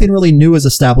 Nothing really new is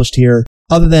established here,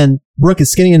 other than Brooke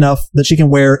is skinny enough that she can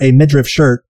wear a midriff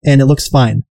shirt, and it looks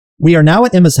fine. We are now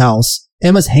at Emma's house.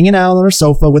 Emma's hanging out on her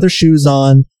sofa with her shoes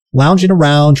on, lounging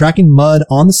around, tracking mud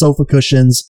on the sofa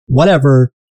cushions,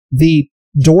 whatever. The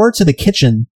door to the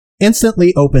kitchen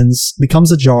instantly opens,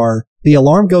 becomes ajar. The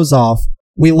alarm goes off.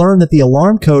 We learn that the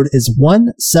alarm code is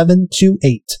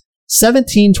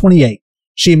 1728.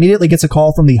 She immediately gets a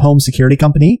call from the home security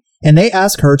company, and they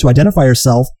ask her to identify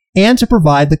herself and to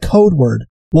provide the code word.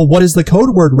 Well, what is the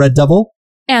code word, Red Devil?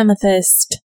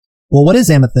 Amethyst. Well, what is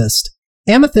amethyst?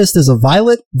 Amethyst is a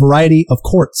violet variety of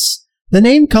quartz. The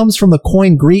name comes from the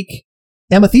Koine Greek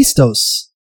amethystos,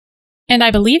 And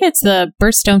I believe it's the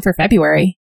birthstone for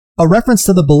February. a reference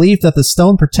to the belief that the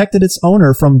stone protected its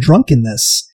owner from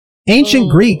drunkenness. Ancient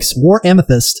Greeks wore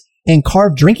amethyst and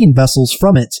carved drinking vessels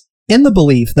from it in the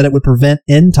belief that it would prevent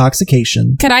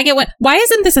intoxication. Could I get one? Why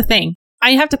isn't this a thing?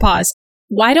 I have to pause.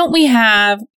 Why don't we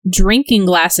have drinking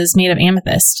glasses made of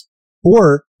amethyst?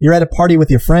 Or you're at a party with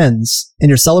your friends and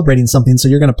you're celebrating something, so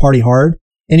you're going to party hard,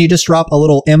 and you just drop a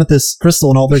little amethyst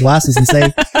crystal in all their glasses and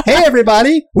say, hey,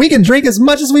 everybody, we can drink as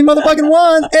much as we motherfucking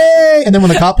want. Hey! And then when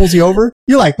the cop pulls you over,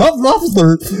 you're like,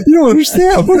 officer, you don't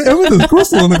understand. Put an amethyst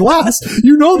crystal in the glass.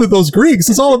 You know that those Greeks,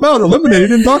 it's all about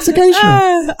eliminating intoxication.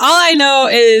 All I know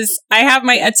is I have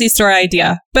my Etsy store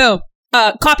idea. Boom.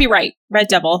 Copyright, Red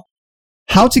Devil.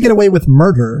 How to Get Away with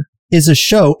Murder is a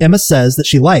show Emma says that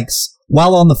she likes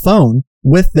while on the phone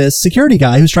with this security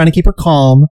guy who's trying to keep her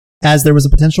calm as there was a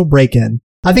potential break-in.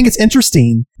 I think it's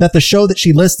interesting that the show that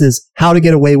she lists is How to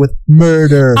Get Away with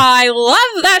Murder. I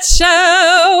love that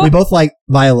show. We both like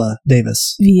Viola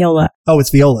Davis. Viola. Oh, it's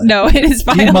Viola. No, it is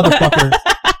Viola. You motherfucker.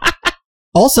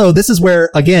 Also, this is where,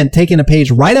 again, taking a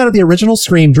page right out of the original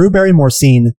Scream Drew Barrymore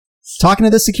scene, talking to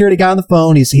the security guy on the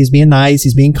phone. He's being nice.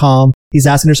 He's being calm. He's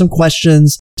asking her some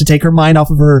questions to take her mind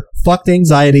off of her fucked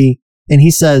anxiety. And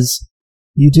he says,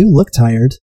 "You do look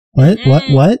tired."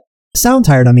 What? Sound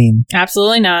tired, I mean.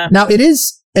 Absolutely not. Now, it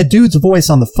is a dude's voice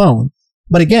on the phone.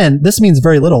 But again, this means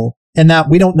very little in that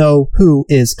we don't know who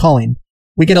is calling.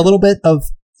 We get a little bit of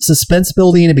suspense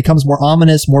building. It becomes more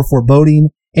ominous, more foreboding.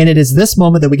 And it is this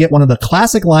moment that we get one of the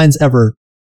classic lines ever.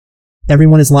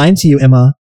 "Everyone is lying to you,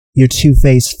 Emma. Your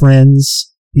two-faced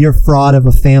friends. Your fraud of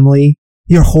a family.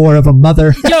 Your whore of a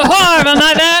mother." Your whore of a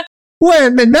mother!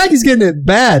 Wait, man, Maggie's getting it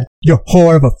bad. "Your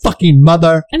whore of a fucking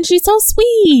mother." And she's so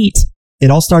sweet. It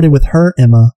all started with her,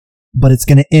 Emma, but it's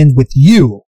going to end with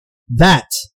you. That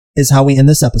is how we end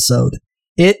this episode.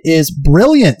 It is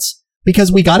brilliant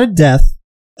because we got a death.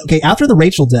 Okay, after the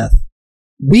Rachel death,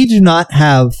 we do not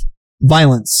have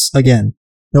violence again.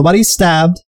 Nobody's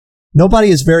stabbed. Nobody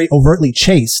is very overtly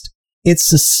chased. It's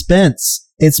suspense.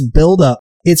 It's buildup.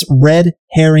 It's red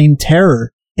herring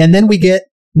terror. And then we get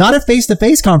not a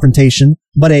face-to-face confrontation,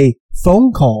 but a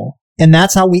phone call. And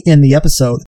that's how we end the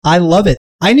episode. I love it.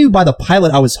 I knew by the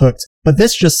pilot I was hooked, but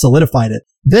this just solidified it.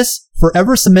 This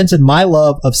forever cemented my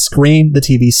love of Scream, the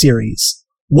TV series.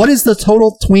 What is the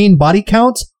total tween body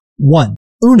count? 1.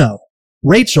 Uno.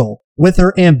 Rachel, with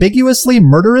her ambiguously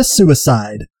murderous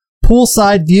suicide.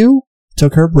 Poolside view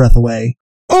took her breath away.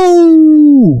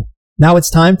 Oh! Now it's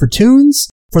time for tunes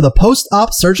for the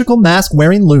post-op surgical mask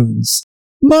wearing loons.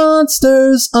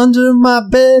 Monsters under my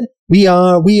bed. We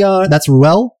are. That's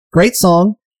Ruel. Great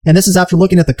song. And this is after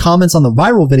looking at the comments on the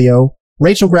viral video.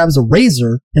 Rachel grabs a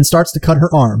razor and starts to cut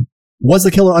her arm. Was the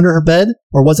killer under her bed,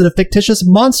 or was it a fictitious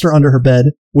monster under her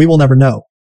bed? We will never know.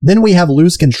 Then we have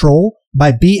Lose Control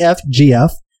by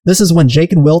BFGF. This is when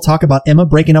Jake and Will talk about Emma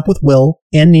breaking up with Will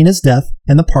and Nina's death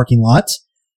in the parking lot.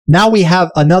 Now we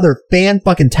have another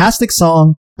fan-fucking-tastic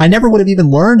song. I never would have even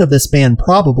learned of this band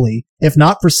probably, if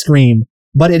not for Scream,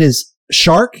 but it is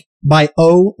Shark by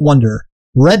Oh Wonder.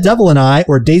 Red Devil and I,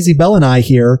 or Daisy Bell and I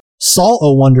here, saw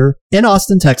Oh Wonder in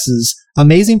Austin, Texas.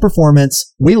 Amazing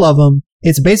performance. We love them.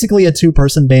 It's basically a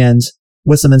two-person band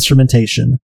with some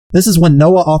instrumentation. This is when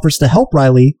Noah offers to help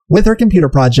Riley with her computer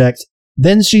project.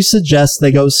 Then she suggests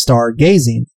they go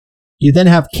stargazing. You then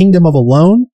have Kingdom of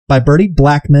Alone by Bertie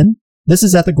Blackman. This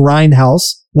is at the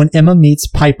Grindhouse when Emma meets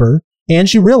Piper, and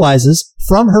she realizes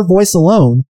from her voice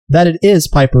alone that it is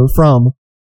Piper from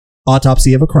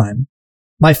Autopsy of a Crime.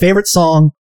 My favorite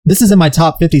song, this is in my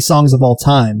top 50 songs of all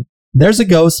time. There's a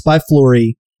Ghost by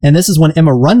Flurry, and this is when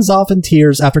Emma runs off in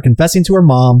tears after confessing to her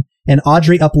mom, and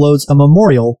Audrey uploads a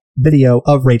memorial video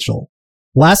of Rachel.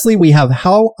 Lastly, we have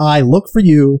How I Look for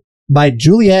You by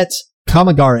Juliette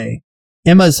Kamagare.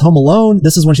 Emma's home alone.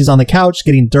 This is when she's on the couch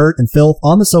getting dirt and filth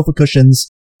on the sofa cushions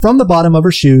from the bottom of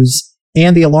her shoes,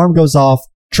 and the alarm goes off,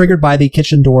 triggered by the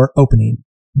kitchen door opening.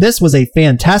 This was a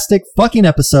fantastic fucking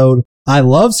episode. I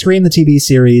love Scream the TV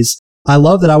series. I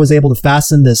love that I was able to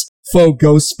fasten this faux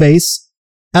Ghostface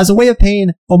as a way of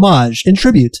paying homage and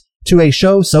tribute to a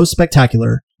show so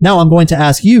spectacular. Now I'm going to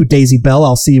ask you, Daisy Bell,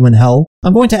 I'll see you in hell.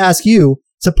 I'm going to ask you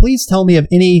to please tell me of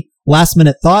any last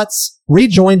minute thoughts,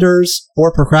 rejoinders,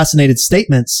 or procrastinated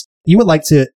statements you would like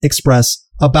to express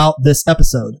about this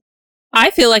episode.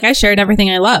 I feel like I shared everything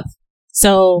I love.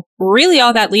 So really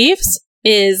all that leaves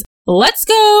is let's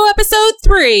go episode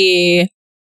 3.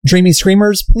 Dreamy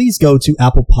Screamers, please go to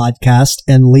Apple Podcast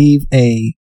and leave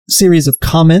a series of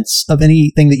comments of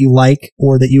anything that you like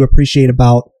or that you appreciate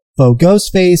about Faux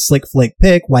Ghostface, Slick Flick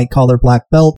Pick, White Collar Black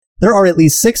Belt. There are at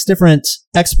least 6 different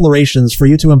explorations for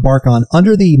you to embark on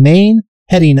under the main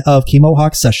heading of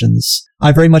Chemohawk Sessions.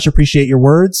 I very much appreciate your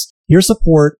words, your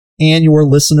support, and your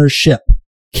listenership.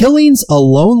 Killings a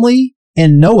lonely,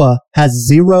 and Noah has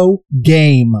 0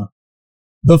 game.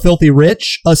 The Filthy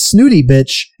Rich, a snooty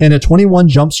bitch, and a 21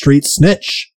 Jump Street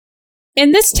snitch.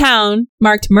 In this town,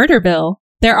 marked Murderville,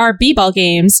 there are b-ball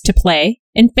games to play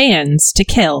and fans to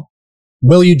kill.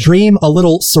 Will you dream a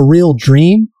little surreal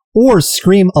dream, or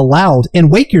scream aloud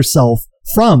and wake yourself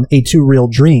from a too real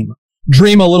dream?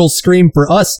 Dream a little scream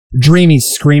for us, dreamy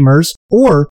screamers,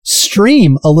 or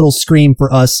stream a little scream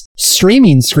for us,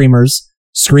 streaming screamers.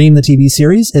 Scream the TV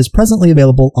series is presently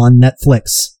available on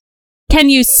Netflix. Can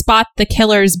you spot the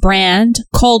killer's brand,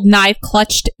 cold knife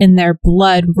clutched in their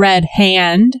blood-red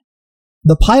hand?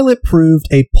 The pilot proved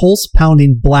a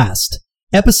pulse-pounding blast.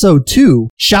 Episode 2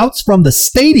 shouts from the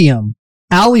stadium,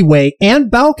 alleyway,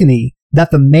 and balcony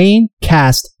that the main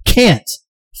cast can't.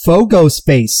 Faux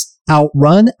Ghostface,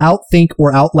 outrun, outthink,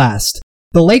 or outlast.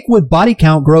 The Lakewood body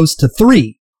count grows to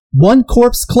 3, 1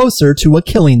 corpse closer to a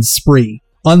killing spree.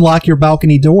 Unlock your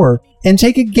balcony door and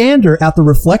take a gander at the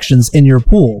reflections in your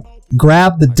pool.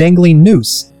 Grab the dangling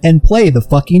noose and play the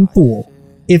fucking fool.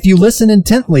 If you listen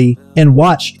intently and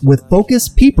watch with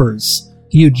focused peepers,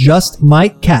 you just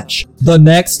might catch the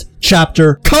next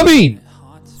chapter coming!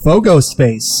 Faux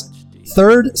Ghostface.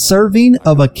 Third serving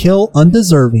of a kill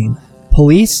undeserving.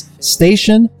 Police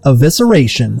station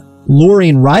evisceration.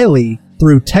 Luring Riley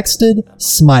through texted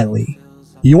smiley.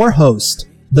 Your host,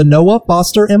 the Noah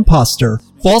Foster imposter,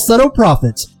 falsetto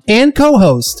prophet, and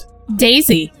co-host,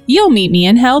 Daisy. You'll meet me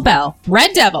in Hell Bell.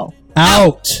 Red Devil.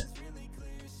 out.